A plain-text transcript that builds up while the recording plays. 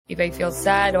if I feel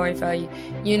sad, or if I,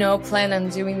 plan on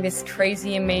doing this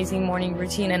crazy, amazing morning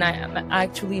routine and I am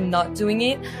actually not doing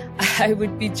it, I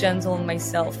would be gentle on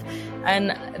myself.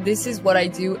 And this is what I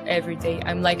do every day.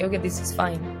 I'm like, okay, this is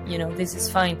fine. This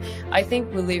is fine. I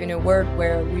think we live in a world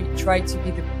where we try to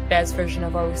be the best version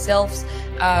of ourselves.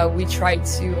 We try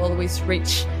to always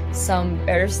reach some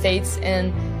better states,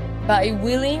 and by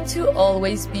willing to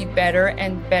always be better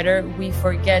and better, we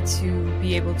forget to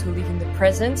be able to live in the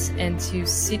present and to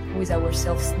sit with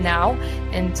ourselves now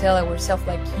and tell ourselves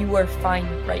like, you are fine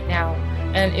right now.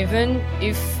 And even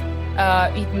if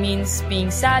it means being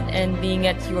sad and being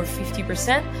at your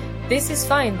 50%, this is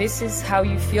fine. This is how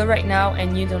you feel right now,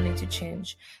 and you don't need to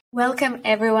change. Welcome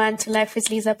everyone to Life with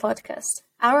Lisa podcast.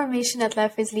 Our mission at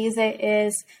Life with Lisa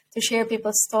is to share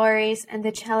people's stories and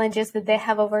the challenges that they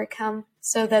have overcome,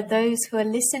 so that those who are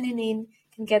listening in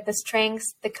can get the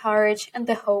strength, the courage, and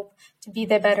the hope to be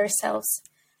their better selves.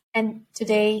 And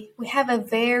today we have a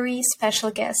very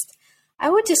special guest. I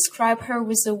would describe her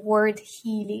with the word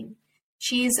healing.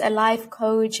 She is a life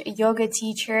coach, a yoga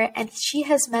teacher, and she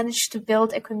has managed to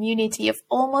build a community of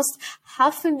almost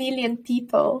 500,000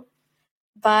 people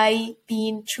by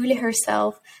being truly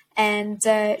herself and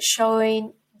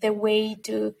showing the way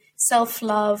to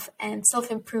self-love and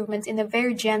self-improvement in a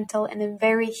very gentle and a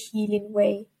very healing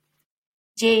way.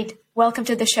 Jade, welcome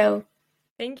to the show.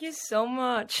 Thank you so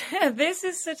much. This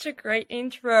is such a great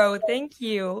intro. Thank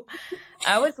you.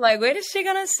 I was like, what is she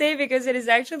going to say? Because it is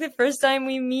actually the first time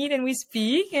we meet and we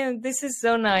speak. And this is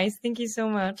so nice. Thank you so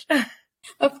much.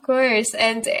 Of course.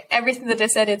 And everything that I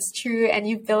said, it's true. And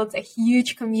you've built a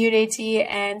huge community.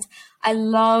 And I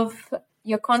love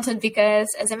your content because,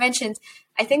 as I mentioned,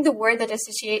 I think the word that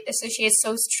associates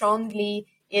so strongly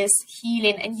is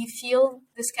healing. And you feel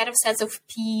this kind of sense of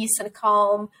peace and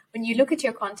calm when you look at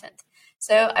your content.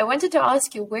 So I wanted to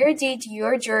ask you, where did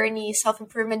your journey,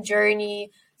 self-improvement journey,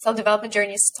 self-development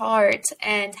journey start,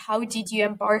 and how did you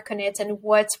embark on it, and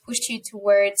what pushed you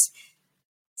towards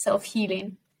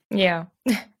self-healing? Yeah,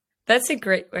 that's a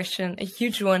great question, a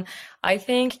huge one. I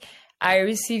think I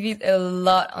receive it a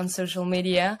lot on social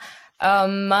media.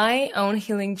 My own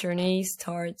healing journey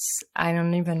starts, I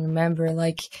don't even remember,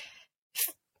 like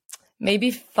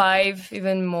maybe 5,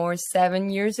 even more,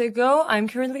 7 years ago. I'm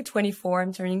currently 24.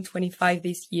 I'm turning 25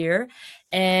 this year.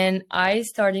 And I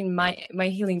started my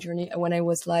healing journey when I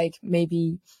was like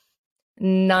maybe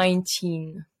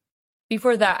 19.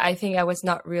 Before that, I think I was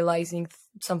not realizing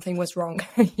something was wrong,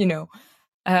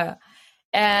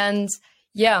 and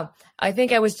yeah, I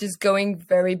think I was just going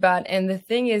very bad. And the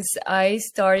thing is, I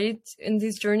started in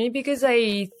this journey because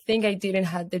I think I didn't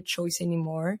have the choice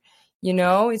anymore.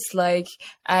 It's like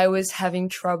I was having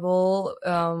trouble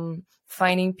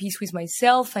finding peace with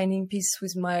myself, finding peace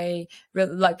with my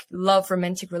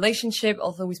romantic relationship,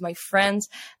 also with my friends.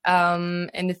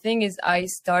 And the thing is, I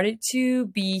started to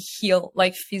be healed,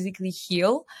 like physically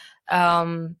healed.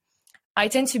 I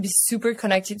tend to be super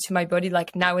connected to my body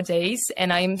like nowadays,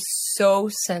 and I'm so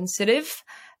sensitive,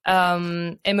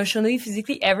 emotionally,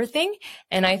 physically, everything.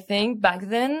 And I think back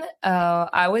then,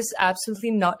 I was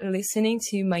absolutely not listening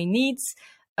to my needs,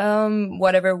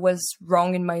 whatever was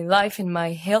wrong in my life, in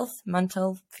my health,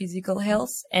 mental, physical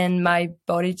health, and my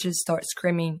body just started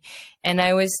screaming. And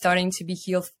I was starting to be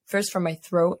healed first from my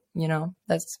throat,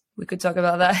 we could talk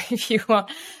about that if you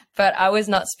want, but I was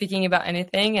not speaking about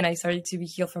anything, and I started to be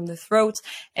healed from the throat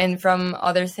and from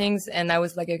other things. And I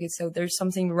was like, okay, so there's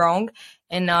something wrong,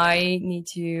 and I need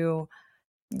to,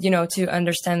 to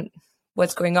understand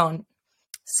what's going on.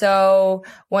 So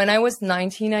when I was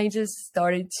 19, I just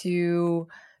started to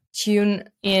tune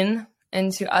in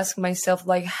and to ask myself,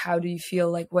 like, how do you feel?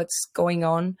 Like, what's going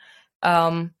on?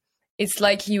 It's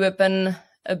like you open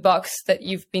a box that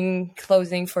you've been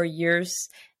closing for years,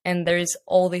 and there's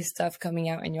all this stuff coming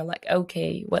out, and you're like,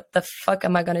 okay, what the fuck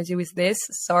am I going to do with this?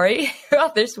 Sorry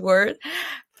about this word,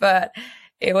 but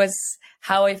it was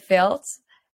how I felt.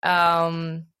 I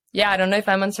don't know if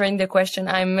I'm answering the question.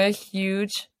 I'm a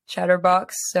huge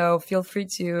chatterbox, so feel free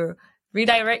to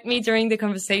redirect me during the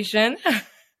conversation.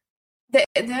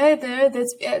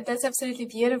 That's absolutely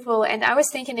beautiful. And I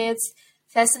was thinking it's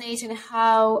fascinating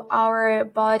how our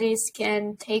bodies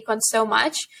can take on so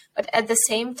much, but at the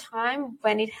same time,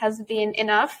 when it has been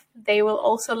enough, they will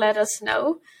also let us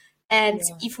know. And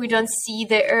if we don't see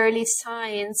the early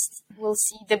signs, we'll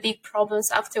see the big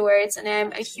problems afterwards. And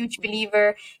I'm a huge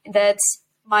believer in that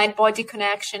mind-body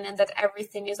connection, and that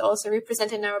everything is also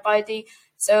represented in our body.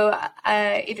 So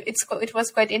it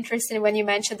was quite interesting when you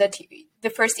mentioned that the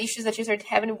first issues that you started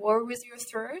having were with your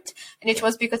throat, and it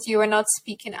was because you were not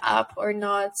speaking up or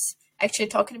not actually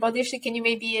talking about the issue. Can you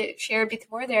maybe share a bit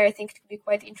more there? I think it could be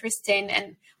quite interesting,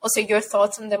 and also your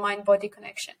thoughts on the mind-body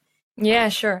connection. Yeah,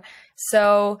 sure.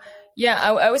 So, yeah,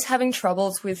 I was having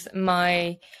troubles with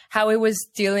how I was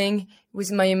dealing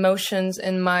with my emotions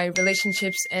and my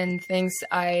relationships and things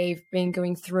I've been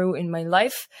going through in my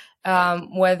life.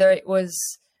 Whether it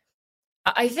was,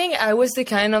 I think I was the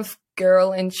kind of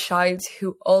girl and child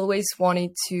who always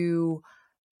wanted to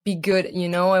be good,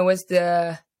 I was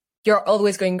you're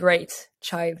always going great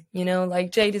child,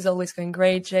 like Jade is always going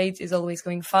great. Jade is always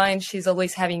going fine. She's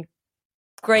always having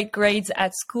great grades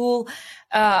at school.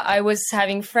 I was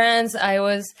having friends. I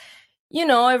was,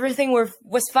 everything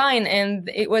was fine. And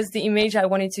it was the image I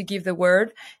wanted to give the world.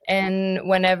 And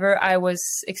whenever I was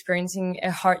experiencing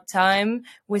a hard time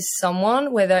with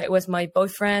someone, whether it was my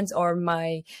boyfriend or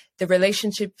the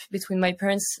relationship between my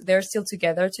parents, they're still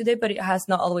together today, but it has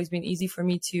not always been easy for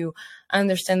me to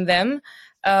understand them.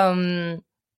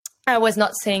 I was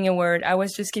not saying a word. I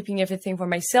was just keeping everything for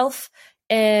myself.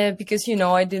 Because,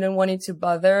 I didn't want it to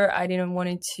bother. I didn't want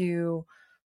it to,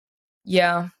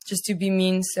 just to be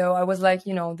mean. So I was like,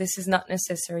 this is not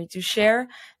necessary to share.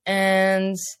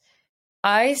 And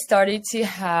I started to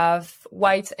have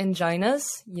white anginas,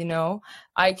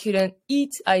 I couldn't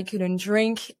eat, I couldn't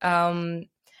drink. I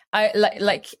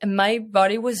like my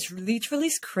body was literally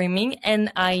screaming.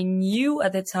 And I knew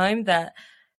at the time that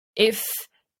if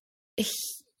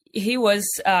he was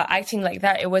acting like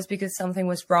that, it was because something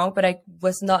was wrong, but I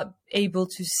was not able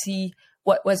to see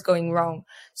what was going wrong.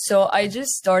 So I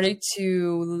just started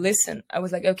to listen. I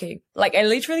was like, okay, like I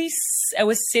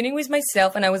was sitting with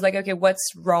myself and I was like, okay, what's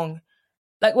wrong?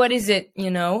 Like, what is it,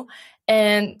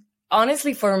 And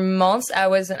honestly, for months, I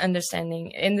wasn't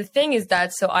understanding. And the thing is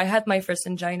that, so I had my first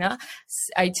angina.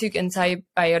 I took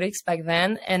antibiotics back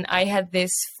then, and I had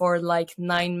this for like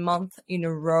 9 months in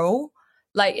a row.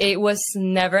 Like it was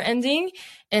never ending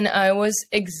and I was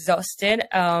exhausted.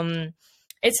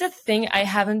 It's a thing I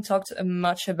haven't talked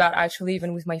much about actually,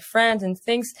 even with my friends and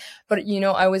things, but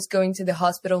I was going to the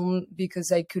hospital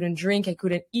because I couldn't drink, I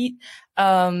couldn't eat.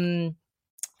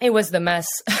 It was the mess.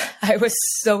 I was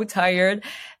so tired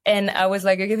and I was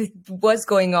like, okay, what's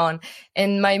going on?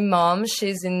 And my mom,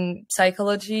 she's in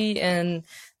psychology and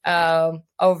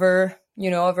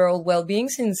overall well-being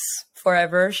since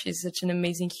forever. She's such an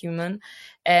amazing human.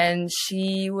 And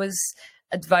she was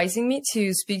advising me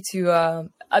to speak to a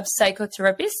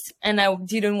psychotherapist. And I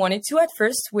didn't want it to at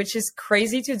first, which is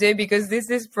crazy today because this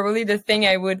is probably the thing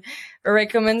I would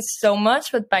recommend so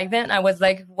much. But back then I was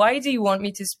like, why do you want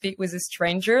me to speak with a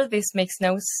stranger? This makes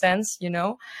no sense,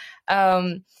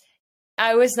 I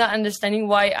was not understanding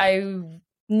why I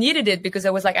needed it because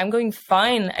I was like, I'm going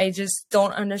fine. I just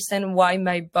don't understand why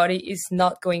my body is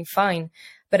not going fine.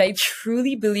 But I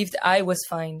truly believed I was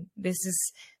fine. This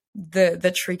is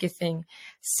the tricky thing.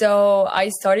 So I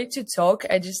started to talk.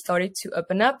 I just started to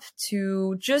open up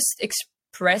to just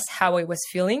express how I was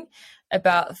feeling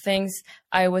about things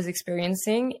I was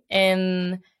experiencing.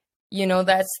 And,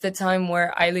 that's the time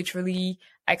where I literally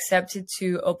accepted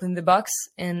to open the box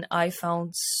and I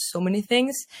found so many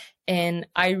things. And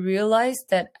I realized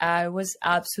that I was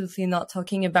absolutely not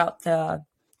talking about the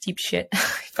deep shit,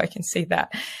 if I can say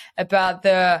that, about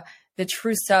the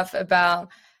true stuff, about,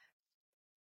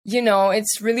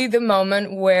 it's really the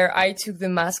moment where I took the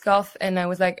mask off and I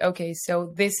was like, okay,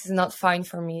 so this is not fine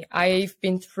for me. I've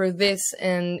been through this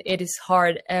and it is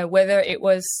hard. Whether it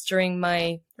was during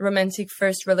my romantic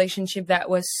first relationship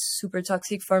that was super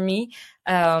toxic for me.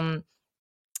 I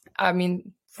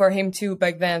mean, for him too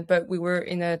back then, but we were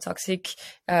in a toxic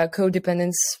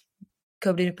codependency,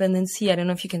 I don't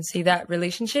know if you can say that,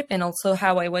 relationship. And also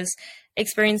how I was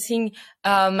experiencing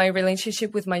my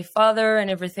relationship with my father and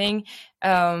everything.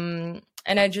 And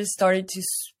I just started to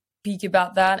speak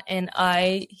about that and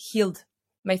I healed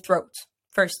my throat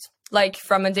first. Like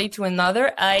from a day to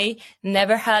another, I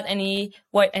never had any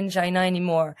white angina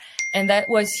anymore. And that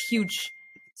was huge.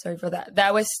 Sorry for that.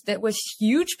 That was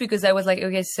huge because I was like,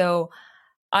 okay, so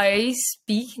I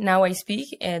speak,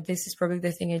 and this is probably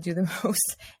the thing I do the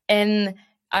most, and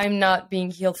I'm not being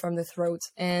healed from the throat.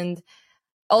 And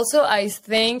also, I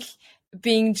think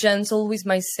being gentle with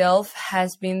myself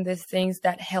has been the things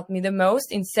that helped me the most.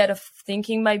 Instead of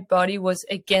thinking my body was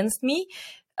against me,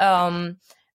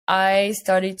 I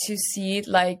started to see it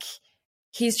like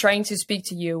he's trying to speak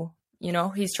to you,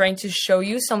 he's trying to show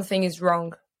you something is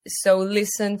wrong. So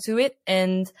listen to it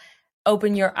and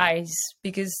open your eyes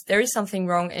because there is something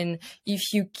wrong. And if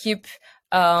you keep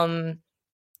turning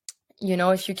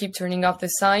off the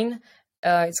sign,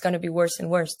 it's going to be worse and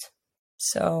worse.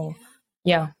 So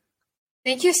yeah.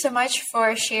 Thank you so much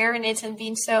for sharing it and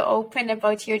being so open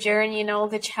about your journey and all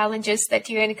the challenges that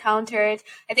you encountered.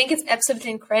 I think it's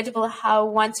absolutely incredible how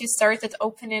once you started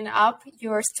opening up,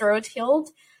 your throat healed.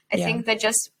 I Yeah. think that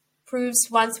just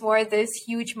proves once more this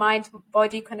huge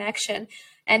mind-body connection.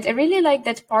 And I really like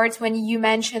that part when you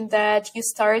mentioned that you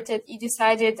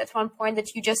decided at one point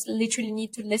that you just literally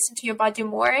need to listen to your body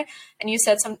more. And you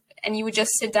said and you would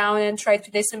just sit down and try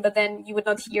to listen, but then you would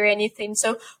not hear anything.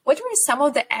 So what were some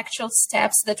of the actual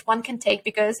steps that one can take?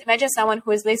 Because imagine someone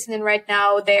who is listening right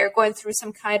now, they're going through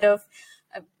some kind of,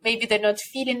 maybe they're not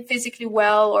feeling physically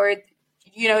well, or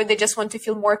they just want to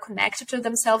feel more connected to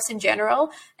themselves in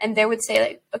general. And they would say,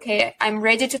 like, okay, I'm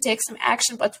ready to take some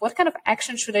action, but what kind of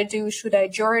action should I do? Should I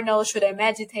journal? Should I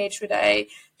meditate? Should I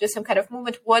do some kind of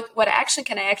movement? What action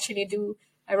can I actually do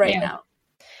right now?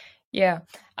 Yeah,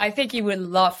 I think you would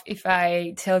love if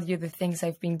I tell you the things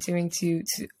I've been doing to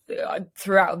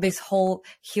throughout this whole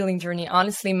healing journey.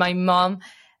 Honestly, my mom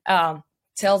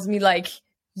tells me like,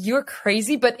 you're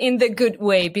crazy, but in the good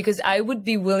way, because I would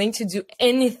be willing to do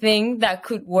anything that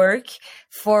could work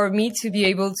for me to be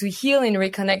able to heal and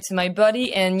reconnect to my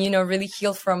body and, really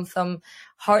heal from some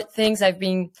hard things I've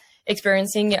been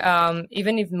experiencing,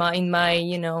 even if in my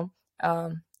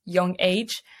young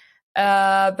age.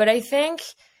 But I think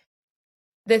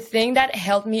the thing that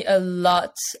helped me a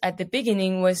lot at the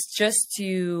beginning was just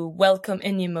to welcome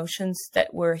any emotions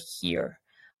that were here,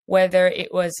 whether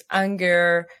it was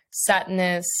anger,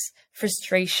 sadness,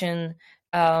 frustration,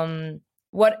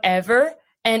 whatever.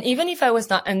 And even if I was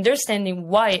not understanding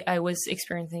why I was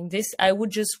experiencing this, I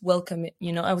would just welcome it.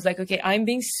 I was like, okay, I'm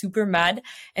being super mad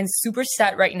and super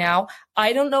sad right now.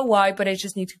 I don't know why, but I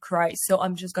just need to cry. So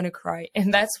I'm just going to cry.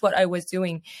 And that's what I was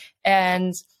doing.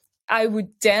 And I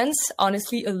would dance,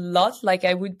 honestly, a lot. Like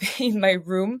I would be in my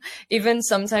room. Even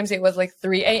sometimes it was like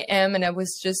 3 a.m. and I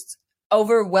was just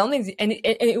overwhelming. And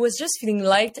it was just feeling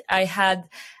like I had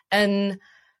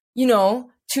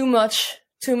too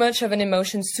much of an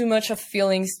emotions, too much of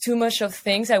feelings, too much of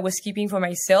things I was keeping for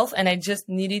myself. And I just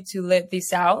needed to let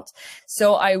this out.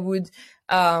 So I would,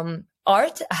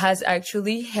 art has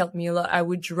actually helped me a lot. I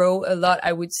would draw a lot.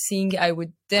 I would sing. I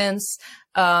would dance.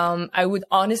 I would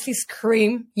honestly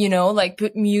scream, like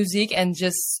put music and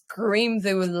just scream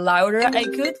the louder I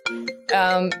could,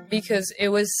 because it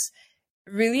was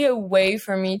really a way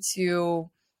for me to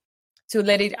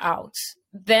let it out.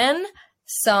 Then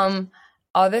some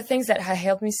other things that have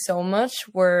helped me so much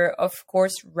were, of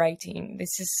course, writing.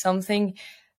 This is something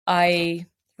I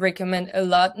recommend a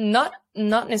lot. Not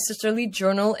necessarily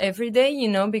journal every day,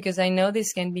 because I know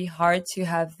this can be hard to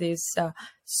have this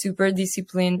super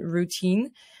disciplined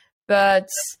routine. But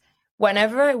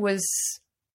whenever I was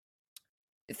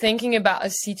thinking about a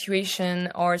situation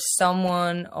or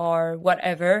someone or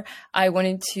whatever I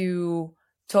wanted to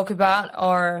talk about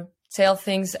or tell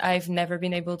things I've never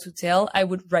been able to tell, I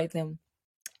would write them.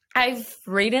 I've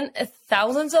written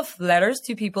thousands of letters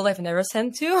to people I've never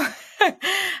sent to.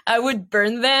 I would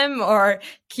burn them or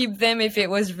keep them if it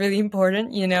was really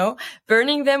important,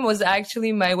 Burning them was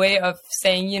actually my way of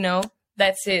saying,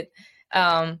 that's it.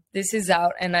 This is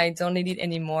out and I don't need it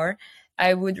anymore.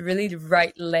 I would really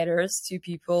write letters to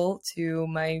people, to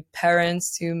my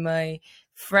parents, to my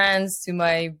friends, to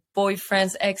my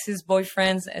boyfriends, exes,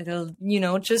 boyfriends,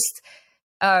 and, just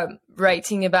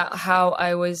writing about how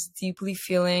I was deeply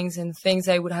feeling and things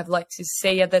I would have liked to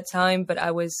say at that time, but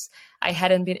I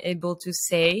hadn't been able to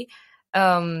say.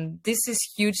 This is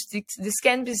huge. This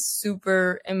can be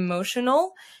super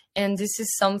emotional. And this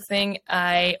is something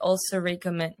I also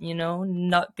recommend,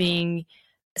 not being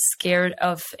scared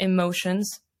of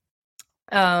emotions.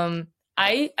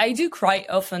 I do cry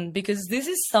often because this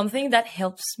is something that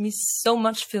helps me so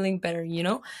much feeling better,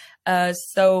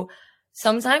 so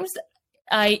sometimes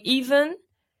I even,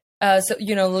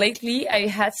 lately I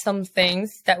had some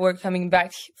things that were coming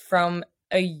back from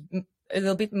a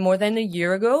little bit more than a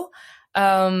year ago.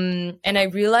 And I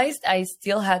realized I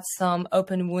still had some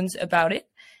open wounds about it.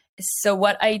 So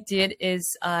what I did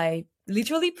is I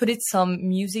literally put it some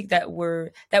music that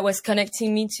was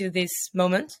connecting me to this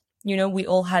moment. We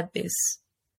all had this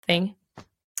thing.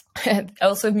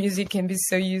 Also, music can be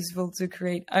so useful to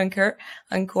create anchors,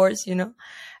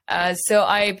 So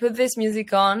I put this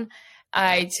music on.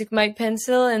 I took my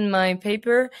pencil and my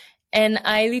paper, and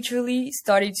I literally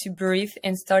started to breathe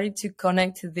and started to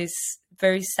connect to this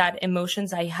very sad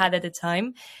emotions I had at the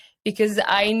time, because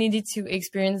I needed to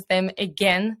experience them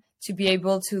again to be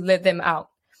able to let them out.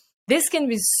 This can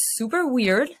be super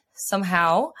weird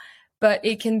somehow, but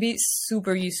it can be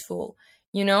super useful.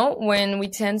 When we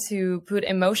tend to put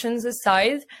emotions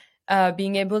aside,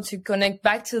 being able to connect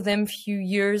back to them few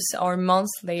years or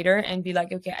months later and be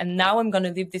like, okay, and now I'm going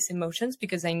to live these emotions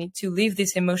because I need to live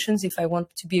these emotions if I want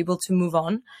to be able to move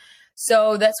on.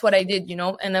 So that's what I did,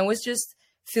 and I was just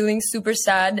feeling super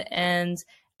sad, and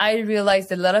I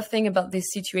realized a lot of things about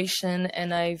this situation,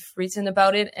 and I've written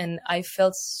about it, and I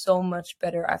felt so much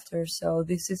better after. So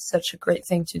this is such a great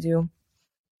thing to do,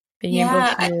 being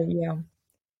able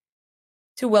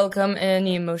to welcome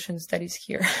any emotions that is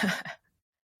here.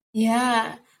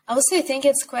 Yeah. I also think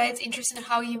it's quite interesting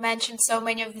how you mentioned so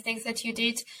many of the things that you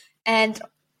did, and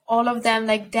all of them,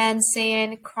 like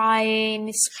dancing,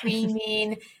 crying,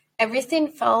 screaming, everything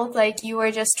felt like you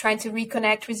were just trying to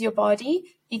reconnect with your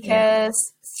body,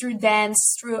 because through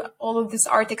dance, through all of this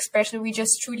art expression, we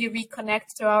just truly reconnect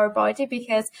to our body,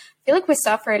 because I feel like we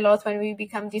suffer a lot when we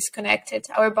become disconnected.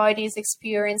 Our body is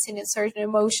experiencing a certain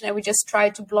emotion and we just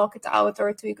try to block it out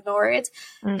or to ignore it.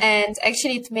 And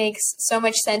actually it makes so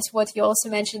much sense what you also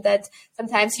mentioned, that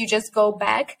sometimes you just go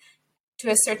back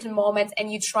to a certain moment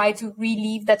and you try to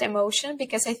relieve that emotion,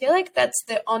 because I feel like that's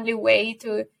the only way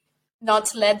to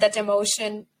not let that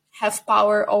emotion have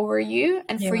power over you,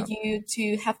 and for you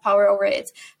to have power over it.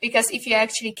 Because if you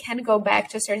actually can go back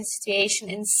to a certain situation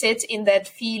and sit in that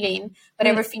feeling,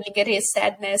 whatever feeling it is,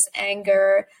 sadness,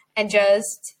 anger, and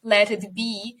just let it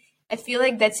be, I feel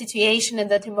like that situation and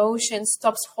that emotion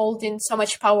stops holding so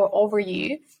much power over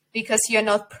you, because you're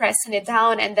not pressing it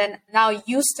down, and then now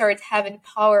you start having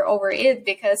power over it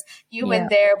because you went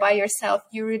there by yourself,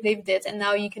 you relived it, and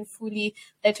now you can fully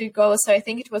let it go. So I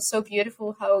think it was so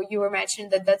beautiful how you were mentioning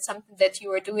that that's something that you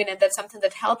were doing, and that's something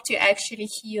that helped you actually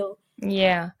heal.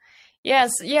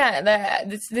 This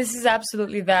is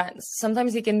absolutely that.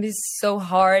 Sometimes it can be so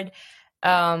hard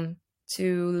to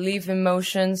leave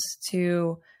emotions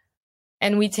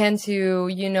and we tend to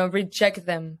reject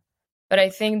them. But I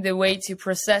think the way to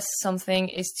process something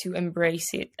is to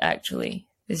embrace it, actually.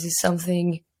 This is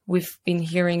something we've been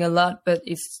hearing a lot, but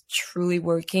it's truly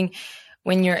working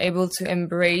when you're able to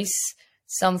embrace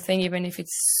something, even if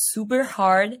it's super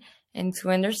hard, and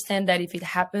to understand that if it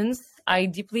happens, I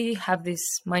deeply have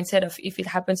this mindset of if it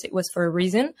happens, it was for a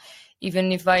reason.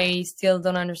 Even if I still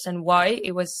don't understand why,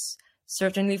 it was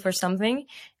certainly for something.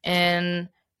 And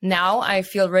now I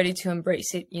feel ready to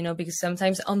embrace it, because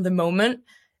sometimes on the moment,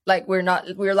 like we're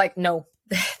like, no,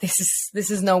 this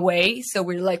is no way. So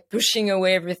we're like pushing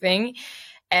away everything.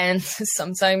 And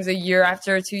sometimes a year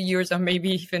after, 2 years, or maybe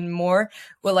even more,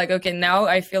 we're like, okay, now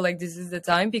I feel like this is the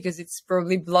time, because it's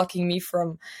probably blocking me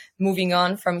from moving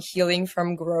on, from healing,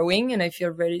 from growing. And I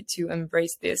feel ready to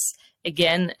embrace this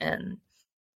again. And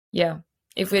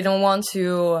if we don't want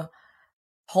to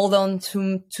hold on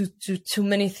to too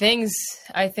many things,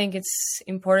 I think it's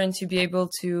important to be able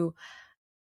to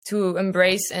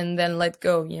embrace and then let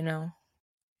go,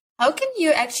 How can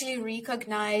you actually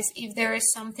recognize if there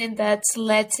is something that's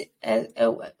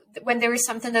when there is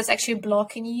something that's actually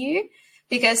blocking you?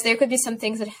 Because there could be some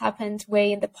things that happened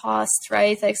way in the past,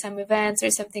 right? Like some events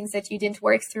or some things that you didn't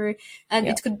work through, and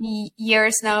it could be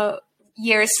years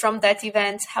from that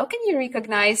event. How can you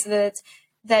recognize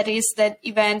that is that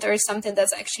event or something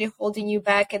that's actually holding you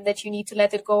back and that you need to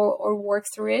let it go or work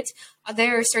through it? Are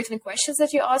there certain questions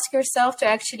that you ask yourself to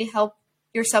actually help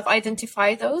yourself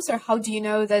identify those, or how do you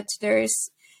know that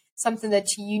there's something that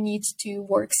you need to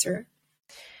work through?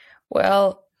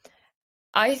 Well,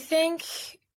 I think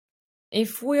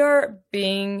if we are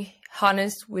being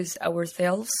honest with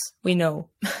ourselves, we know,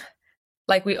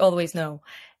 like we always know.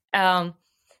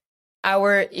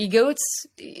 Our ego,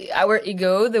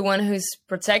 the one who's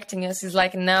protecting us, is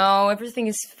like, no, everything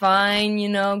is fine,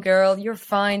 girl, you're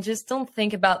fine. Just don't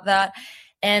think about that.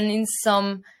 And in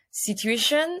some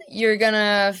situation, you're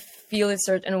gonna feel a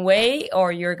certain way,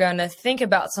 or you're gonna think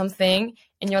about something,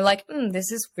 and you're like,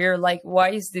 this is weird. Like,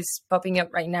 why is this popping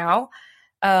up right now?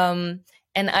 And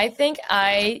I think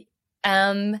I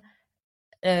am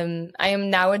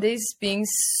nowadays being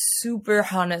super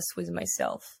honest with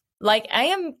myself. Like, I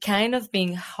am kind of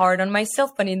being hard on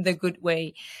myself, but in the good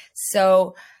way.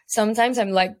 So sometimes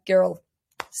I'm like, girl,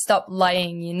 stop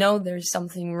lying. There's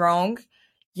something wrong,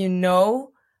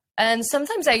 and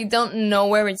sometimes I don't know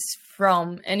where it's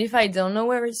from. And if I don't know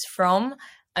where it's from,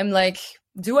 I'm like,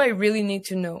 do I really need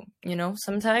to know?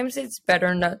 Sometimes it's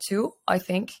better not to, I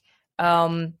think,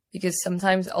 because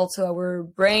sometimes also our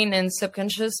brain and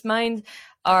subconscious mind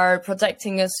are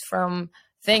protecting us from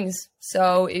things.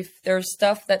 So if there's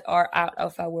stuff that are out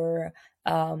of our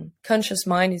conscious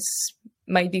mind,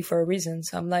 might be for a reason.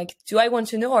 So I'm like, do I want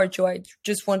to know, or do I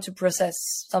just want to process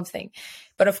something?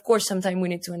 But of course, sometimes we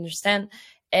need to understand.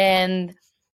 And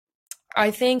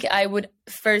I think I would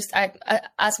first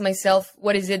ask myself,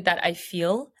 what is it that I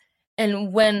feel? And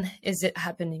when is it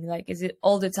happening? Like, is it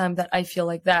all the time that I feel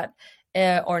like that,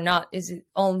 or not? Is it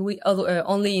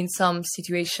only in some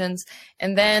situations?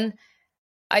 And then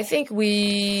I think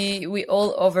we all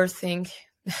overthink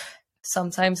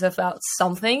sometimes about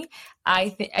something. I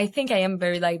think I am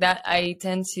very like that. I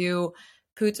tend to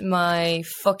put my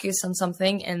focus on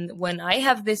something, and when I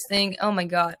have this thing, oh my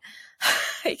god,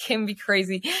 it can be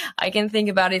crazy. I can think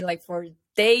about it like for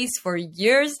days, for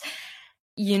years,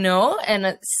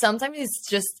 and sometimes it's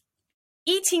just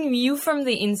eating you from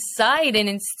the inside, and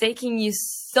it's taking you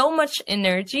so much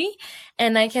energy.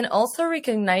 And I can also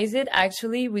recognize it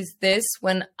actually with this,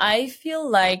 when I feel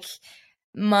like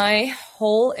my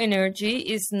whole energy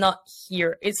is not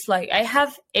here. It's like I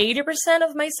have 80%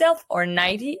 of myself, or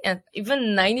 90, and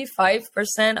even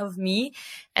 95% of me,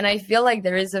 and I feel like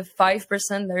there is a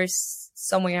 5% that is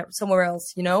somewhere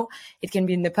else. It can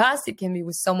be in the past, it can be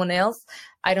with someone else,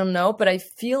 I don't know, but I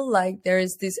feel like there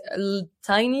is this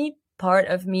tiny part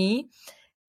of me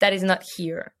that is not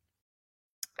here.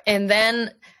 And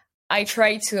then I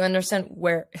try to understand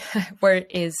where it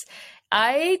is.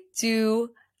 I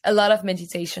do a lot of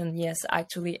meditation, yes,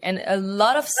 actually, and a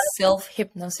lot of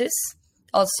self-hypnosis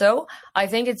also. I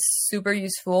think it's super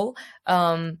useful.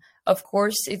 Of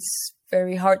course, it's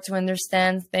very hard to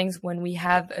understand things when we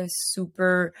have a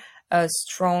super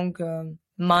strong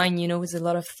mind, with a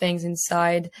lot of things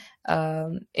inside.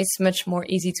 It's much more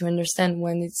easy to understand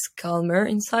when it's calmer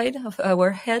inside of our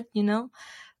head,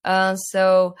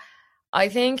 so I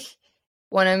think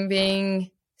when I'm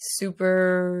being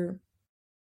super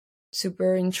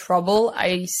in trouble,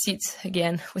 I sit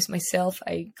again with myself,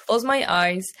 I close my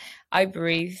eyes, I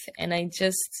breathe, and I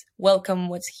just welcome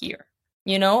what's here.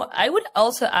 I would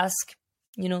also ask,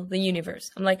 the universe.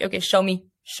 I'm like, okay, show me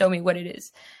what it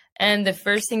is. And the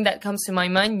first thing that comes to my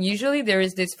mind, usually there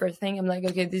is this first thing. I'm like,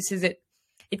 okay, this is it.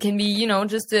 It can be,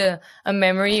 just a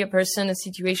memory, a person, a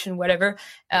situation, whatever,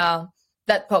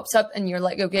 that pops up, and you're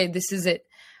like, okay, this is it.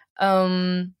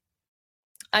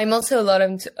 I'm also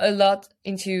a lot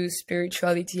into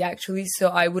spirituality, actually. So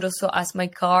I would also ask my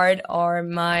card, or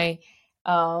my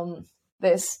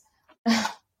this I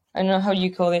don't know how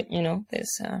you call it,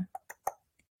 this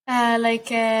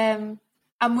like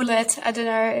amulet. I don't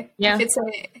know if it's a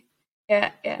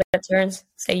yeah. That turns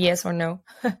say yes or no.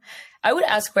 I would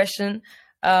ask question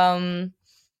to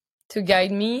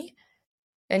guide me,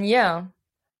 and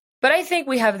but I think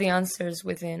we have the answers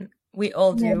within. We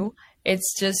all do.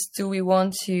 It's just, do we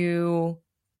want to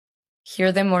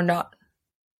hear them or not?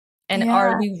 And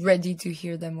are we ready to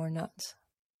hear them or not?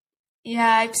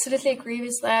 Yeah, I absolutely agree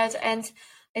with that. And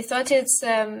I thought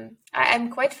I'm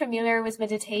quite familiar with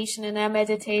meditation, and I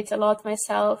meditate a lot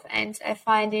myself, and I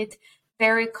find it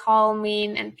very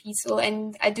calming and peaceful.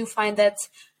 And I do find that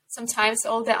sometimes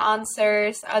all the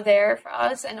answers are there for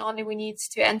us, and only we need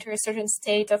to enter a certain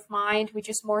state of mind, which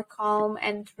is more calm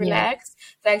and relaxed,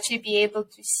 to actually be able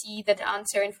to see that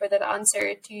answer, and for that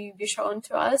answer to be shown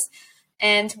to us.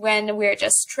 And when we're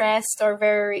just stressed or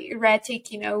very erratic,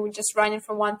 just running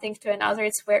from one thing to another,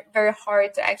 it's very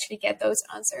hard to actually get those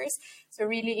answers. So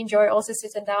really enjoy also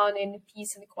sitting down in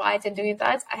peace and quiet and doing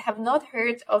that. I have not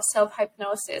heard of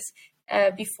self-hypnosis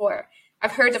before.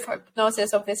 I've heard of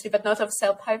hypnosis, obviously, but not of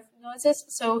self-hypnosis.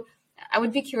 So I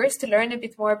would be curious to learn a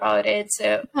bit more about it.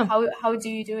 So how do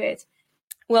you do it?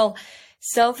 Well,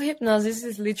 self-hypnosis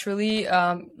is literally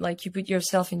like you put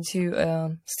yourself into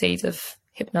a state of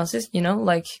hypnosis,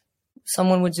 like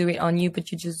someone would do it on you,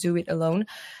 but you just do it alone.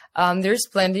 There's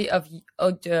plenty of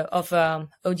audio on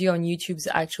YouTube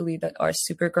actually that are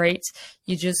super great.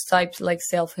 You just type like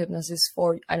self-hypnosis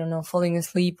for, I don't know, falling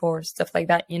asleep or stuff like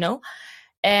that,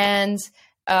 And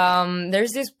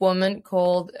there's this woman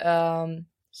called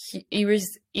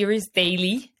Iris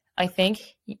Daily, I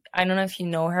think. I don't know if you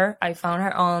know her. I found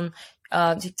her on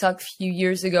TikTok a few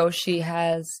years ago. She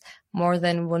has more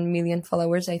than 1 million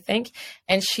followers, I think.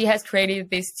 And she has created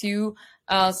these two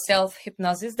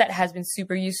self-hypnosis that has been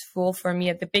super useful for me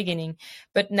at the beginning.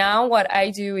 But now what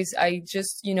I do is I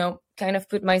just, kind of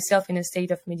put myself in a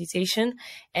state of meditation,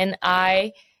 and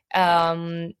I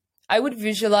would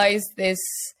visualize this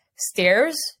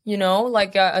stairs,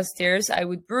 like a stairs. I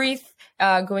would breathe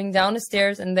going down the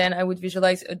stairs, and then I would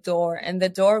visualize a door, and the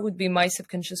door would be my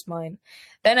subconscious mind.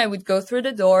 Then I would go through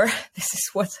the door. This is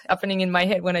what's happening in my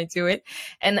head when I do it.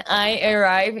 And I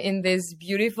arrive in this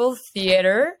beautiful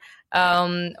theater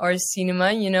or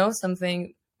cinema,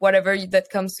 something, whatever that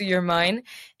comes to your mind.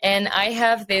 And I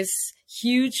have this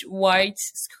huge white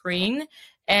screen,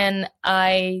 and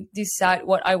I decide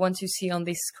what I want to see on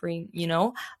this screen.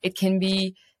 It can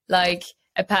be like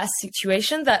a past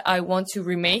situation that I want to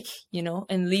remake,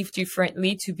 and live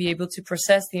differently to be able to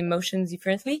process the emotions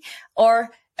differently,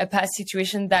 or a past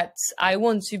situation that I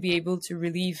want to be able to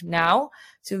relive now,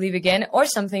 to live again, or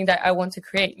something that I want to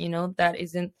create, that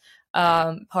isn't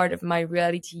part of my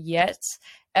reality yet.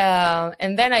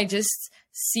 And then I just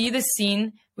see the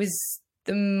scene with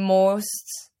the more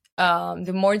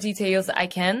details I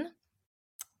can,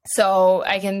 so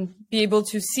I can be able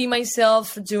to see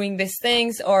myself doing these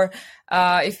things. Or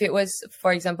if it was,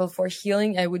 for example, for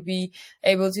healing, I would be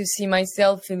able to see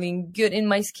myself feeling good in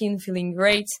my skin, feeling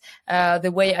great,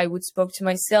 the way I would spoke to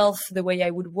myself, the way I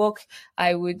would walk,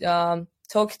 I would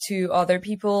talk to other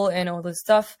people and all this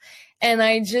stuff. And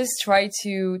I just try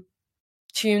to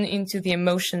tune into the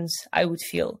emotions I would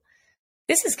feel.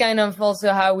 This is kind of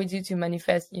also how we do to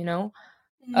manifest,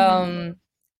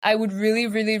 I would really,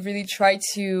 really, really try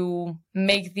to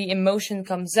make the emotion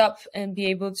comes up and be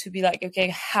able to be like, okay,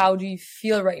 how do you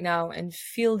feel right now? And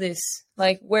feel this.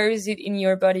 Like, where is it in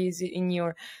your body? Is it in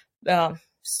your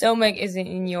stomach? Is it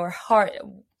in your heart?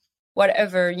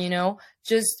 Whatever,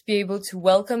 just be able to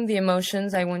welcome the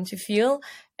emotions I want to feel,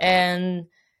 and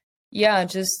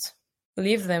just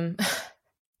leave them.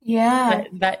 Yeah.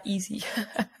 that easy.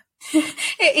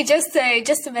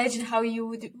 Just imagine how you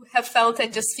would have felt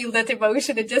and just feel that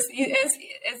emotion, and just as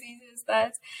easy as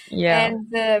that. Yeah.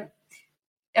 And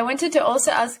I wanted to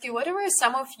also ask you, what were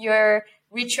some of your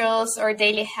rituals or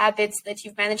daily habits that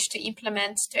you've managed to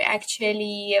implement to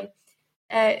actually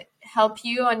help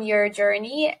you on your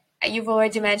journey? You've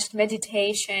already mentioned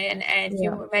meditation, and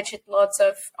you mentioned lots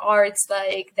of arts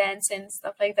like dancing,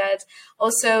 stuff like that.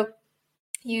 Also,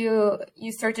 you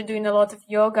started doing a lot of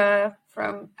yoga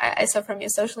I saw from your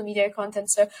social media content.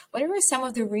 So what were some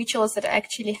of the rituals that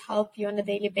actually help you on a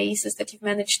daily basis that you've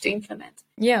managed to implement?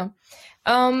 Yeah.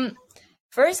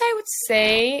 First, I would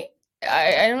say,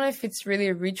 I don't know if it's really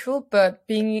a ritual, but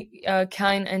being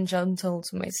kind and gentle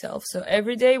to myself. So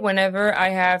every day, whenever I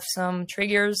have some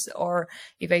triggers, or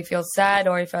if I feel sad,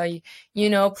 or if I,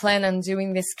 plan on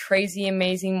doing this crazy,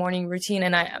 amazing morning routine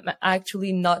and I am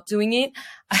actually not doing it,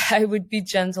 I would be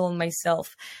gentle on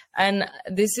myself. And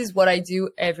this is what I do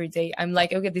every day. I'm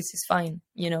like, okay, this is fine.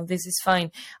 This is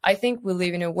fine. I think we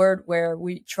live in a world where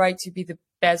we try to be the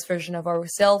best version of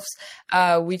ourselves.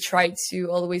 We try to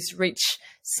always reach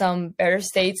some better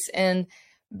states, and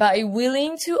by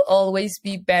willing to always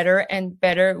be better and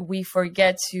better, we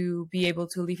forget to be able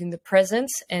to live in the present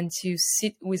and to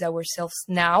sit with ourselves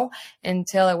now and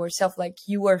tell ourselves, like,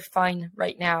 you are fine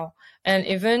right now. And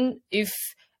even if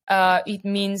it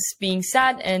means being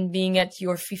sad and being at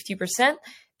your 50%,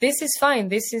 this is fine.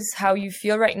 This is how you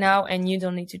feel right now, and you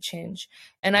don't need to change.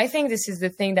 And I think this is the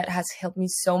thing that has helped me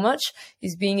so much,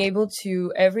 is being able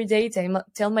to every day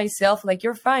tell myself, like,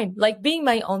 you're fine, like being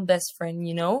my own best friend,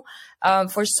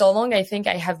 For so long, I think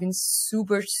I have been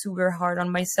super, super hard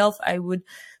on myself. I would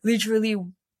literally,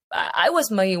 I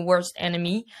was my worst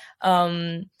enemy.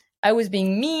 I was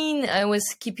being mean. I was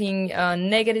keeping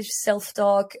negative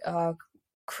self-talk,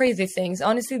 crazy things.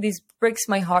 Honestly, this breaks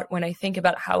my heart when I think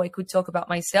about how I could talk about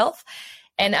myself.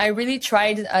 And I really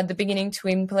tried at the beginning to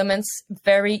implement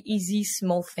very easy,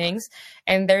 small things.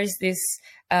 And there is this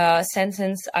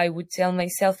sentence I would tell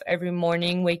myself every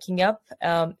morning waking up.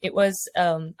 It was,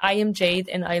 I am Jade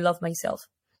and I love myself.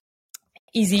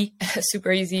 Easy,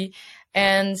 super easy.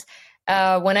 And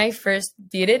when I first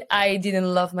did it, I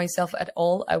didn't love myself at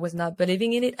all. I was not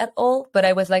believing in it at all, but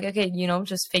I was like, okay,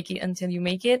 just fake it until you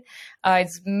make it.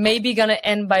 It's maybe gonna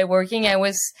end by working. I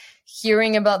was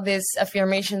hearing about this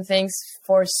affirmation things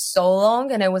for so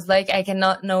long, and I was like, I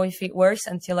cannot know if it works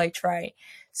until I try.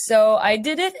 So I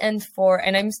did it, and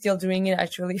I'm still doing it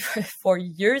actually for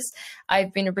years.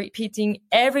 I've been repeating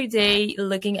every day,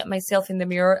 looking at myself in the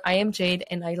mirror. I am Jade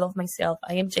and I love myself.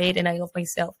 I am Jade and I love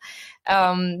myself.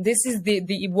 This is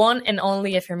the one and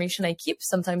only affirmation I keep.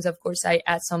 Sometimes, of course, I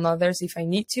add some others if I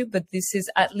need to, but this is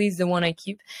at least the one I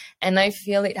keep. And I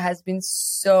feel it has been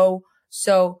so,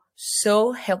 so,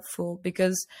 so helpful,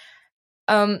 because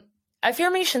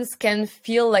affirmations can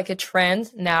feel like a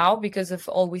trend now because of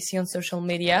all we see on social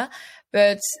media,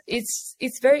 but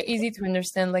it's very easy to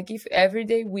understand. Like, if every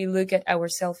day we look at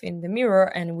ourselves in the mirror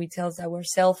and we tell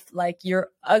ourselves, like, you're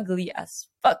ugly as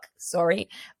fuck, sorry,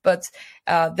 but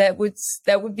that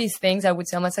would be things I would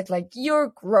tell myself, like, you're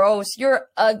gross, you're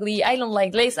ugly, I don't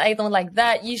like this, I don't like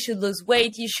that, you should lose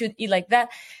weight, you should eat like that.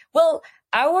 Well,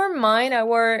 our mind,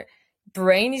 our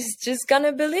brain is just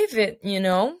gonna believe it,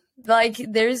 like,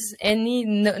 there's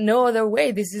no other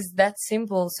way. This is that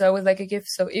simple. So I was like, okay,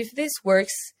 so if this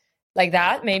works, like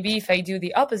that, maybe if I do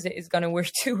the opposite, it's gonna work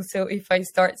too. So if I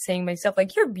start saying myself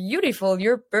like, you're beautiful,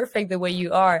 you're perfect the way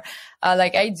you are,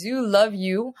 like I do love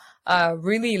you,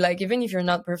 really, like even if you're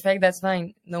not perfect, that's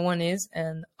fine. No one is,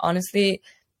 and honestly,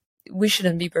 we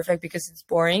shouldn't be perfect because it's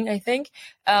boring, I think.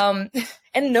 And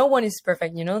no one is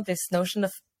perfect, you know, this notion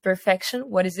of perfection,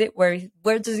 what is it? Where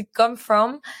does it come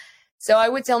from? So I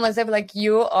would tell myself like,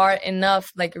 you are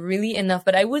enough, like really enough.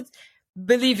 But I would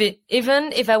believe it,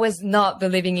 even if I was not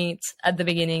believing it at the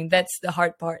beginning. That's the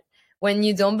hard part. When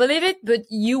you don't believe it, but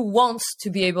you want to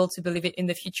be able to believe it in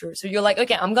the future. So you're like,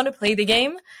 okay, I'm going to play the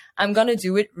game. I'm going to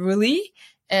do it really.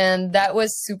 And that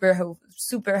was super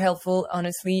helpful,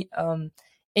 honestly.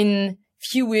 In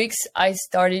few weeks, I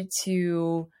started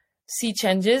to see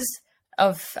changes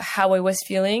of how I was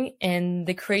feeling. And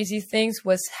the crazy things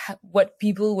was what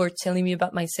people were telling me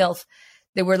about myself.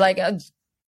 They were like,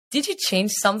 did you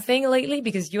change something lately?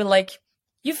 Because you're like,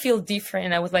 you feel different.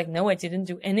 And I was like, no, I didn't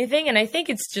do anything. And I think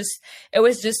it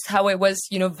was just how I was,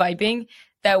 you know, vibing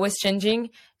that was changing.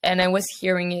 And I was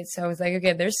hearing it. So I was like,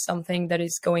 okay, there's something that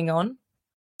is going on.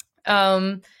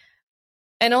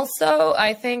 And also,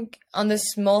 I think on the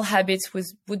small habits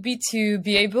would be to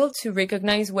be able to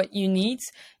recognize what you need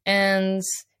and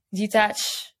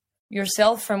detach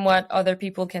yourself from what other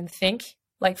people can think.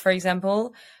 Like, for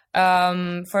example,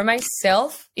 for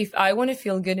myself, if I want to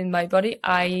feel good in my body,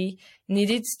 I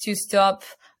needed to stop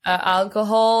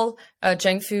alcohol,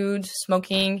 junk food,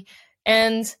 smoking.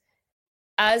 And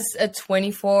as a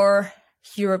 24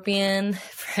 European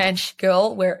French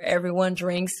girl where everyone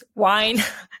drinks wine,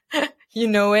 you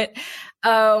know it.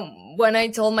 When I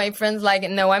told my friends, like,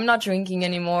 no, I'm not drinking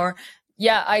anymore.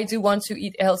 Yeah, I do want to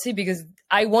eat healthy because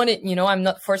I want it, you know, I'm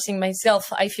not forcing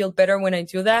myself. I feel better when I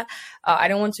do that. I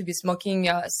don't want to be smoking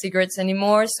cigarettes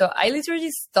anymore. So I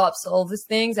literally stopped all these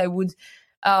things.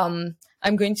 I'm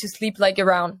going to sleep like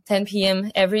around 10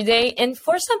 p.m. every day. And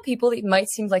for some people, it might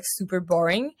seem like super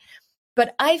boring,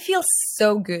 but I feel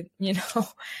so good, you know.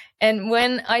 And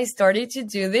when I started to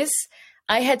do this,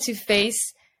 I had to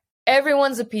face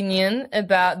everyone's opinion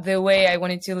about the way I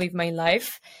wanted to live my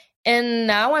life. And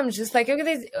now I'm just like, okay,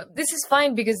 this is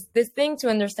fine, because the thing to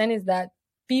understand is that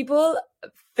people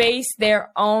face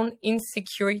their own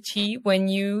insecurity when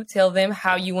you tell them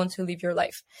how you want to live your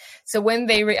life. So when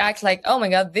they react like, oh my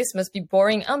God, this must be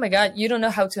boring. Oh my God, you don't know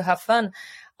how to have fun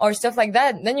or stuff like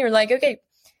that. Then you're like, okay,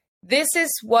 this is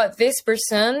what this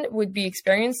person would be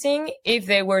experiencing if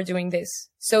they were doing this.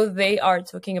 So they are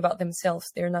talking about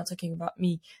themselves. They're not talking about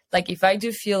me. Like, if I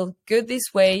do feel good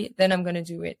this way, then I'm going to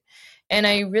do it. And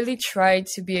I really try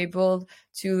to be able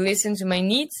to listen to my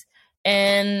needs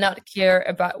and not care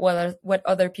about what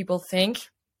other people think,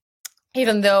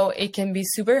 even though it can be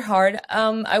super hard.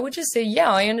 I would just say,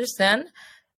 yeah, I understand,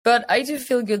 but I do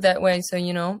feel good that way. So,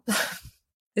 you know,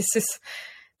 this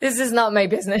is not my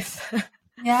business.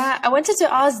 Yeah, I wanted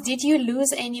to ask, did you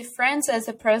lose any friends as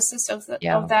a process of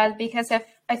that? Because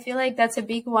I feel like that's a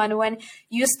big one, when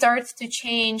you start to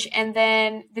change and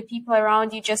then the people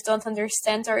around you just don't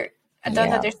understand or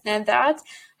don't understand that,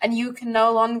 and you can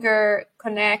no longer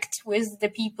connect with the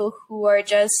people who are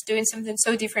just doing something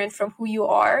so different from who you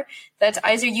are, that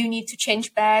either you need to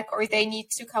change back or they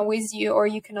need to come with you, or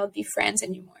you cannot be friends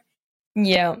anymore.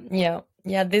 Yeah.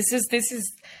 This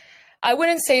is I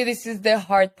wouldn't say this is the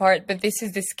hard part, but this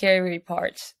is the scary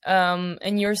part.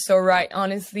 And you're so right.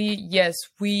 Honestly, yes,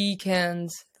 we can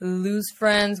lose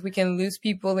friends. We can lose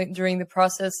people during the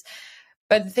process.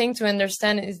 But the thing to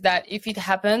understand is that if it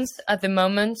happens at the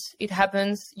moment, it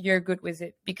happens, you're good with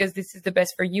it, because this is the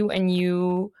best for you and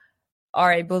you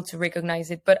are able to recognize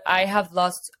it. But I have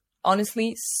lost,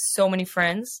 honestly, so many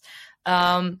friends.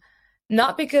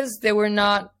 Not because they were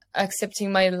not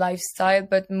accepting my lifestyle,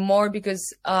 but more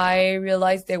because I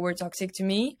realized they were toxic to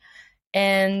me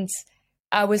and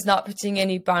I was not putting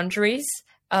any boundaries,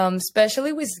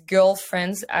 especially with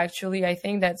girlfriends. Actually, I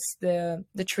think that's the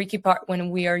tricky part when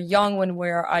we are young, when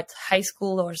we're at high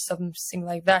school or something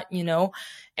like that, you know,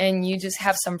 and you just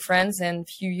have some friends and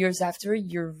a few years after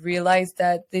you realize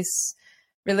that this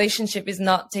relationship is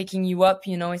not taking you up,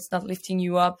 you know, it's not lifting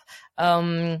you up.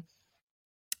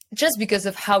 Just because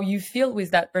of how you feel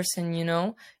with that person, you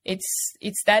know, it's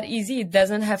that easy. It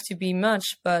doesn't have to be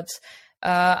much, but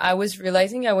I was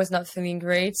realizing I was not feeling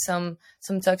great. Some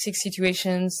toxic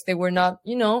situations, they were not,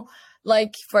 you know,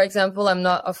 like, for example, I'm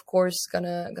not, of course,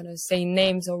 gonna say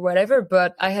names or whatever,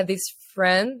 but I had this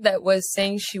friend that was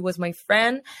saying she was my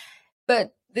friend,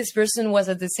 but this person was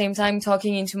at the same time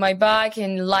talking into my back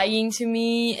and lying to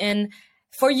me. And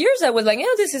for years, I was like,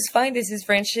 oh, this is fine. This is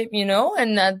friendship, you know?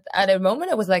 And at a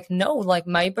moment, I was like, no, like,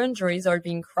 my boundaries are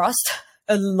being crossed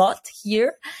a lot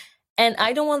here. And I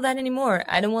don't want that anymore.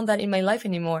 I don't want that in my life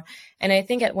anymore. And I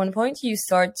think at one point you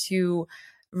start to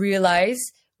realize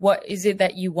what is it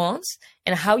that you want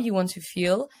and how you want to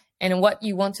feel and what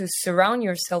you want to surround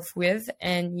yourself with.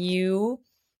 And you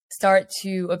start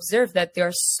to observe that there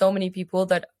are so many people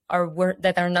that are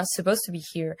not supposed to be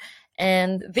here.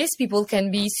 And these people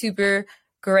can be super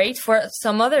great for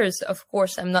some others. Of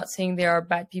course, I'm not saying they are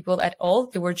bad people at all.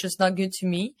 They were just not good to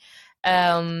me.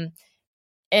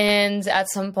 And at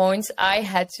some point I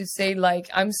had to say, like,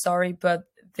 I'm sorry, but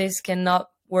this cannot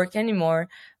work anymore.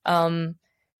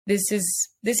 This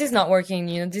is not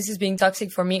working, this is being toxic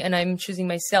for me, and I'm choosing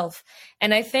myself.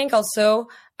 And I think also,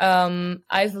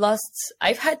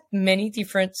 I've had many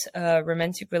different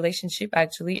romantic relationship,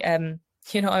 actually.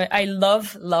 I love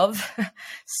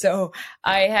so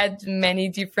I had many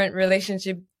different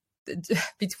relationship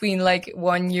between like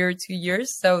 1 year, 2 years,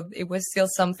 so it was still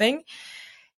something.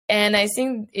 And I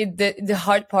think the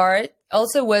hard part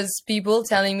also was people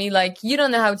telling me, like, you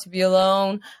don't know how to be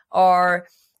alone, or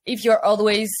if you're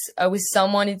always with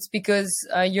someone, it's because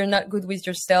you're not good with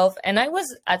yourself. And I was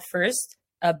at first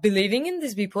believing in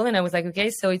these people, and I was like, okay,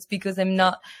 so it's because I'm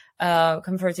not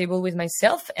comfortable with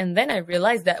myself. And then I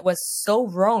realized that was so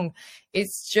wrong.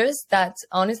 It's just that,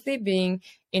 honestly, being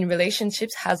in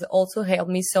relationships has also helped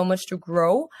me so much to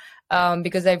grow,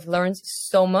 because I've learned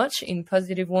so much in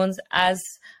positive ones as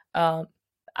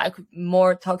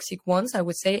more toxic ones, I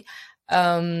would say.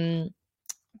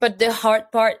 But the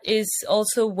hard part is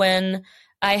also when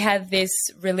I had this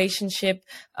relationship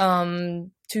 2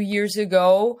 years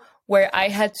ago where I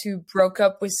had to break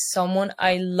up with someone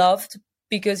I loved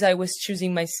because I was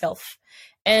choosing myself.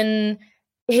 And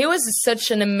he was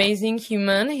such an amazing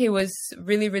human. He was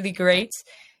really, really great.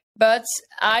 But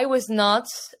I was not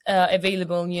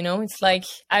available, It's like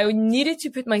I needed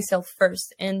to put myself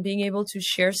first, and being able to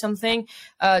share something,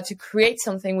 to create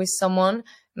something with someone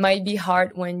might be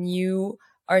hard when you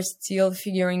are still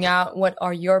figuring out what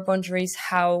are your boundaries,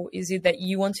 how is it that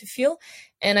you want to feel.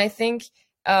 And I think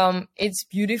it's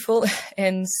beautiful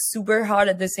and super hard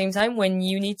at the same time when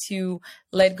you need to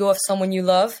let go of someone you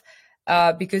love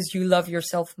because you love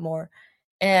yourself more.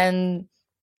 And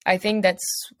I think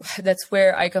that's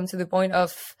where I come to the point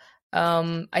of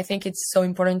I think it's so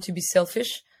important to be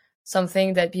selfish.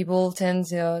 Something that people tend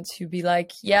to be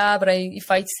like, yeah, but if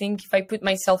I put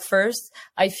myself first,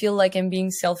 I feel like I'm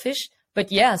being selfish. But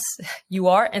yes, you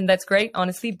are, and that's great.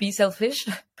 Honestly, be selfish,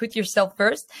 put yourself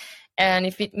first. And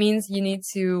if it means you need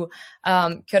to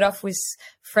cut off with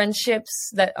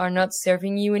friendships that are not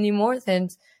serving you anymore, then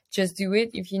just do it.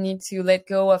 If you need to let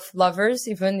go of lovers,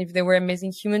 even if they were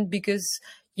amazing human, because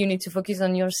you need to focus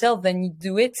on yourself, then you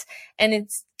do it. And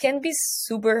it can be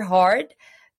super hard,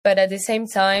 but at the same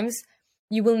time,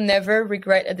 you will never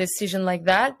regret a decision like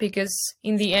that, because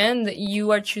in the end,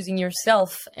 you are choosing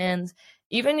yourself. And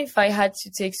even if I had to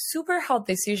take super hard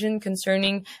decision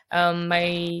concerning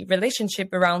my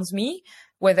relationship around me,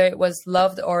 whether it was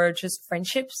loved or just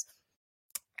friendships,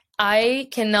 I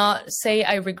cannot say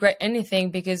I regret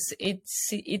anything, because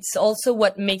it's also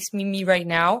what makes me right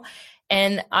now.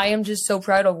 And I am just so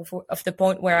proud of the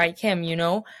point where I came,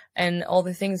 and all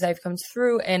the things I've come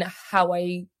through, and how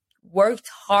I worked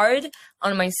hard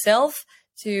on myself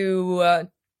to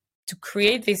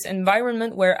create this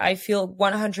environment where I feel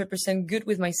 100% good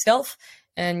with myself.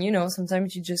 And,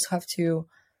 sometimes you just have to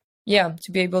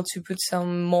be able to put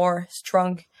some more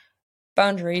strong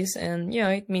boundaries. And,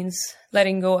 it means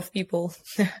letting go of people.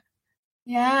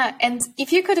 Yeah, and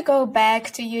if you could go back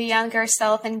to your younger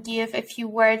self and give a few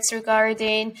words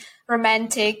regarding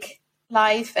romantic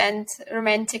life and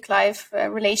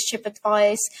relationship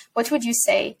advice, what would you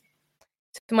say?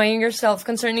 To my younger self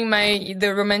concerning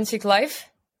the romantic life?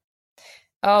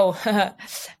 Oh,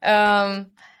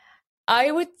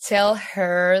 I would tell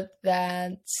her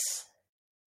that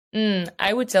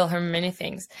I would tell her many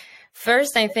things.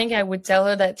 First, I think I would tell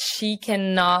her that she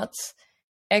cannot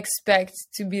expect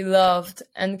to be loved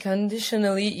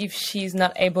unconditionally if she's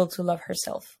not able to love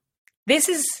herself. This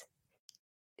is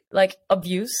like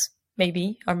obvious,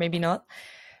 maybe, or maybe not.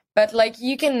 But like,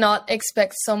 you cannot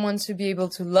expect someone to be able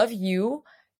to love you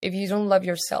if you don't love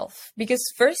yourself. Because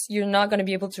first, you're not going to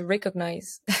be able to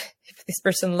recognize if this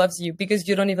person loves you, because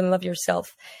you don't even love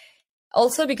yourself.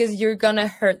 Also, because you're going to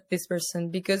hurt this person.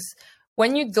 Because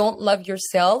when you don't love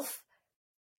yourself,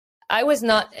 I was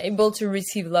not able to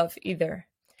receive love either.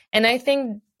 And I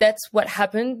think that's what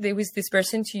happened. There was this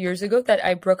person 2 years ago that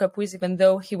I broke up with, even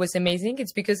though he was amazing.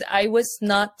 It's because I was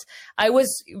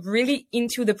really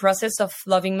into the process of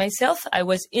loving myself. I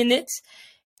was in it.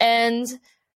 And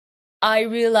I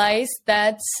realized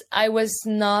that I was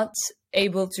not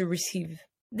able to receive.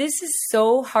 this is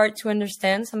so hard to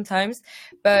understand sometimes,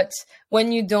 but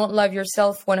when you don't love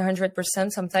yourself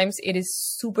 100%, sometimes it is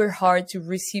super hard to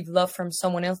receive love from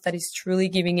someone else that is truly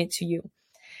giving it to you.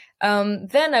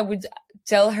 Then I would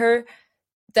tell her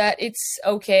that it's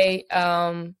okay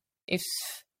if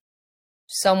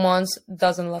someone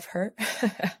doesn't love her.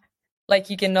 Like,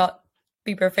 you cannot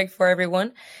be perfect for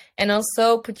everyone. And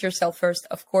also put yourself first,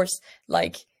 of course.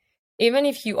 Like, even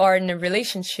if you are in a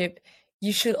relationship,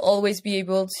 you should always be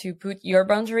able to put your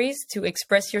boundaries, to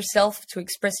express yourself, to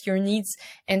express your needs,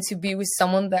 and to be with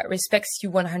someone that respects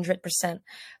you 100%.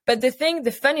 But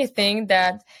the funny thing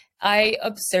that I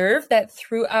observed that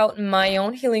throughout my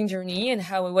own healing journey and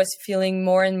how I was feeling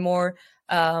more and more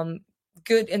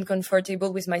good and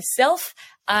comfortable with myself,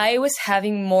 I was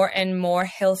having more and more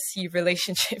healthy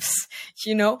relationships.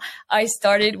 I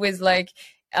started with like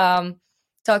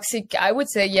toxic, I would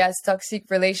say, yes, toxic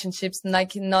relationships,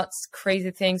 like not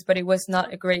crazy things, but it was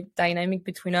not a great dynamic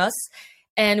between us.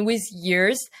 And with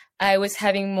years, I was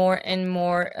having more and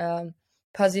more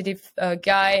positive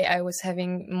guy. I was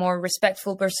having more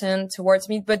respectful person towards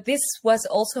me, but this was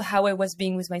also how I was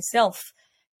being with myself.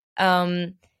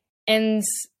 And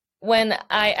when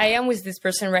I am with this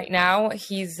person right now,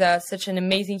 he's such an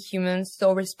amazing human,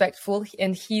 so respectful,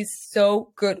 and he's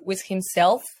so good with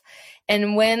himself.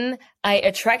 And when I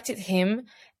attracted him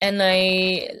and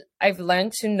I've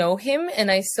learned to know him,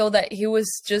 and I saw that he was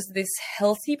just this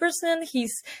healthy person.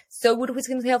 He's so good with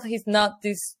himself. He's not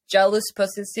this jealous,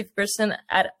 possessive person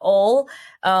at all.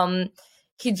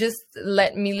 He just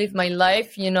let me live my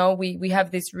life. We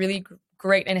have this really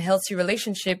great and healthy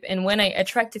relationship. And when I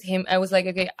attracted him, I was like,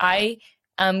 okay, I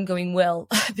am going well.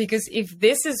 Because if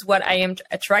this is what I am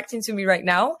attracting to me right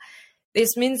now,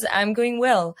 this means I'm going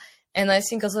well. And I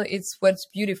think also it's what's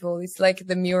beautiful. It's like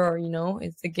the mirror,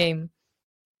 it's the game.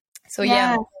 So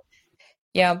yeah.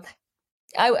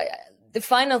 The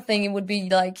final thing, it would be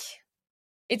like,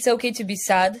 it's okay to be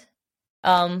sad.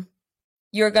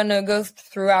 You're gonna go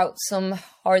throughout some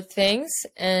hard things,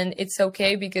 and it's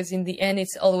okay, because in the end,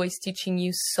 it's always teaching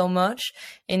you so much.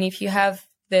 And if you have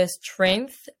the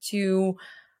strength to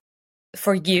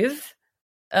forgive,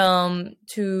 to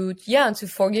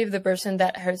forgive the person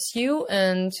that hurts you,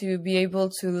 and to be able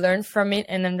to learn from it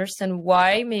and understand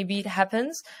why maybe it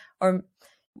happens, or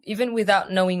even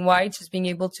without knowing why, just being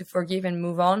able to forgive and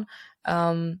move on.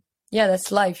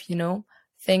 That's life,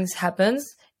 things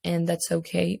happens, and that's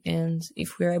okay. And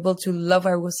if we're able to love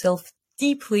ourselves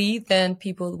deeply, then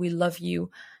people will love you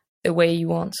the way you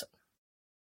want.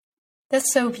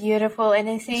 That's so beautiful. And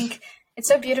I think it's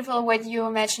so beautiful what you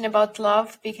mentioned about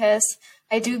love, because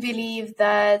I do believe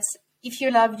that if you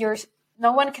love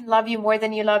no one can love you more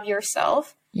than you love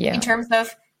yourself. Yeah. In terms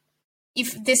of,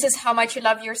 if this is how much you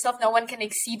love yourself, no one can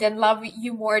exceed and love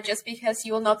you more, just because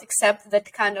you will not accept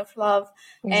that kind of love.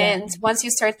 Exactly. And once you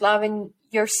start loving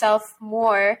yourself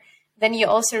more, then you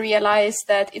also realize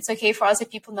that it's okay for other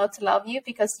people not to love you,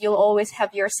 because you'll always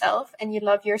have yourself, and you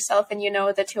love yourself, and you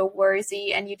know that you're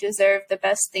worthy and you deserve the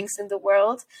best things in the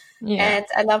world. Yeah. And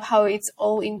I love how it's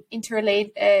all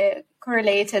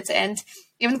correlated, and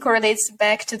even correlates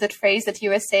back to that phrase that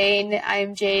you were saying,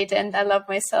 I'm Jade and I love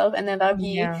myself and I love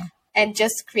you. Yeah. And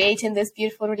just creating this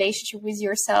beautiful relationship with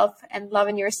yourself and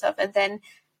loving yourself, and then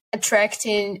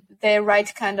attracting the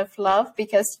right kind of love,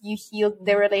 because you healed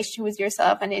the relationship with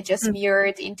yourself and it just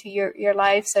mirrored into your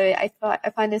life. So I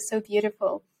find it so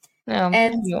beautiful.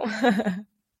 Thank you.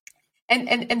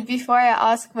 And before I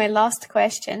ask my last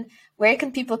question, where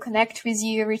can people connect with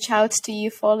you, reach out to you,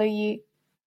 follow you?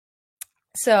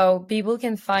 So people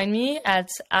can find me at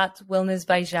Wellness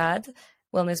by Jade,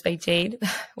 Wellness by Jade,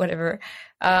 whatever,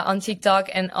 on TikTok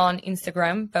and on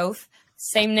Instagram, both.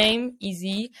 Same name,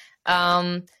 easy.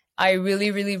 I really,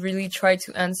 really, really try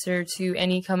to answer to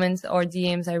any comments or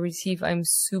DMs I receive. I'm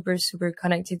super, super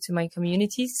connected to my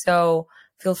community. So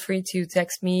feel free to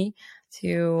text me,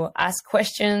 to ask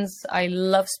questions. I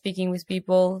love speaking with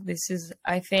people. This is,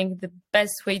 I think, the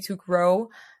best way to grow.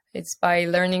 It's by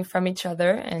learning from each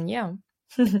other. And yeah.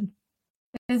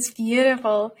 It's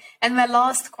beautiful. And my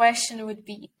last question would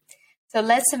be, so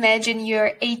let's imagine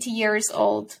you're 80 years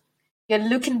old. You're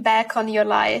looking back on your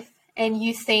life and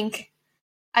you think,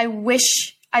 I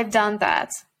wish I've done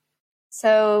that.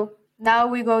 So now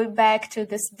we go back to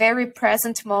this very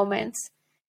present moment,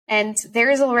 and there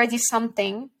is already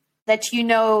something that you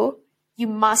know you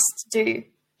must do.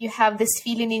 You have this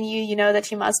feeling in you, you know that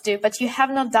you must do, but you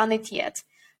have not done it yet.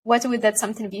 What would that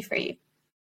something be for you?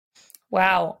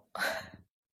 Wow.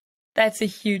 That's a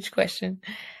huge question.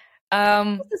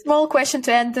 It's a small question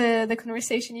to end the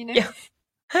conversation, you know? Yeah.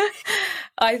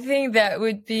 I think that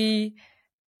would be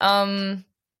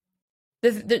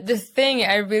the thing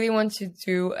I really want to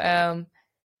do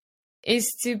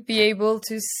is to be able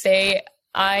to say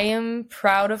I am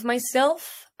proud of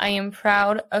myself. I am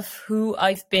proud of who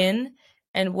I've been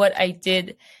and what I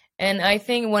did. And I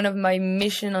think one of my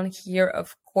mission on here,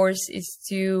 of course, is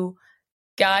to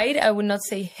guide, I would not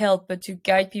say help, but to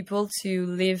guide people to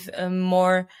live a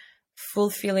more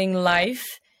fulfilling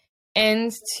life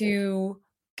and to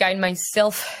guide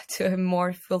myself to a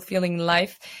more fulfilling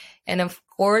life. And of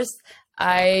course,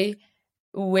 I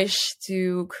wish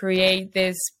to create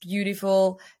this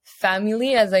beautiful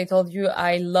family. As I told you,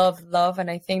 I love love, and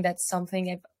I think that's something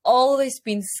I've always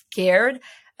been scared,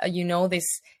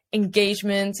 this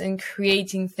engagement and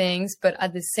creating things. But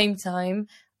at the same time,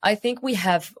 I think we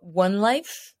have one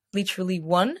life, literally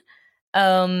one.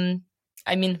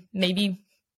 I mean, maybe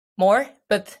more,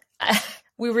 but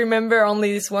we remember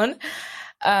only this one.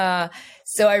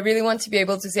 So I really want to be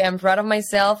able to say I'm proud of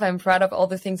myself. I'm proud of all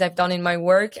the things I've done in my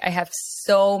work. I have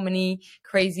so many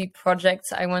crazy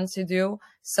projects I want to do,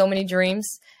 so many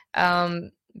dreams,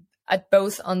 at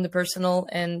both on the personal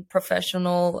and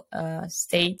professional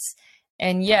states.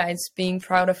 And yeah, it's being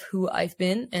proud of who I've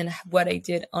been and what I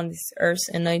did on this earth.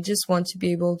 And I just want to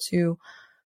be able to,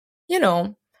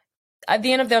 at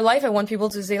the end of their life, I want people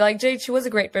to say, like, Jade, she was a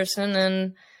great person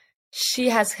and she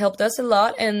has helped us a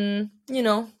lot. And,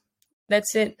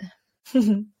 that's it.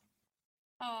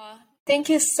 Thank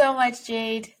you so much,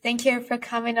 Jade. Thank you for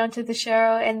coming onto the show,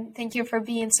 and thank you for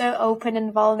being so open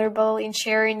and vulnerable in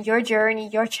sharing your journey,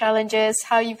 your challenges,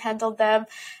 how you've handled them.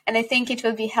 And I think it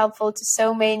will be helpful to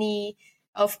so many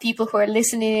of people who are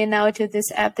listening in now to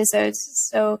this episode.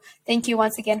 So thank you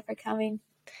once again for coming.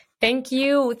 Thank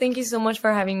you. Thank you so much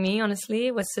for having me. Honestly,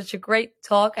 it was such a great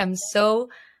talk. I'm so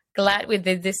glad we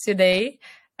did this today.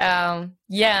 And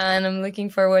I'm looking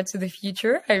forward to the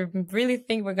future. I really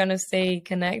think we're gonna stay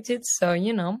connected. So,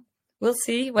 we'll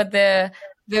see what the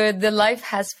life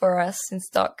has for us in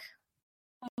stock.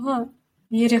 Oh,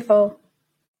 beautiful.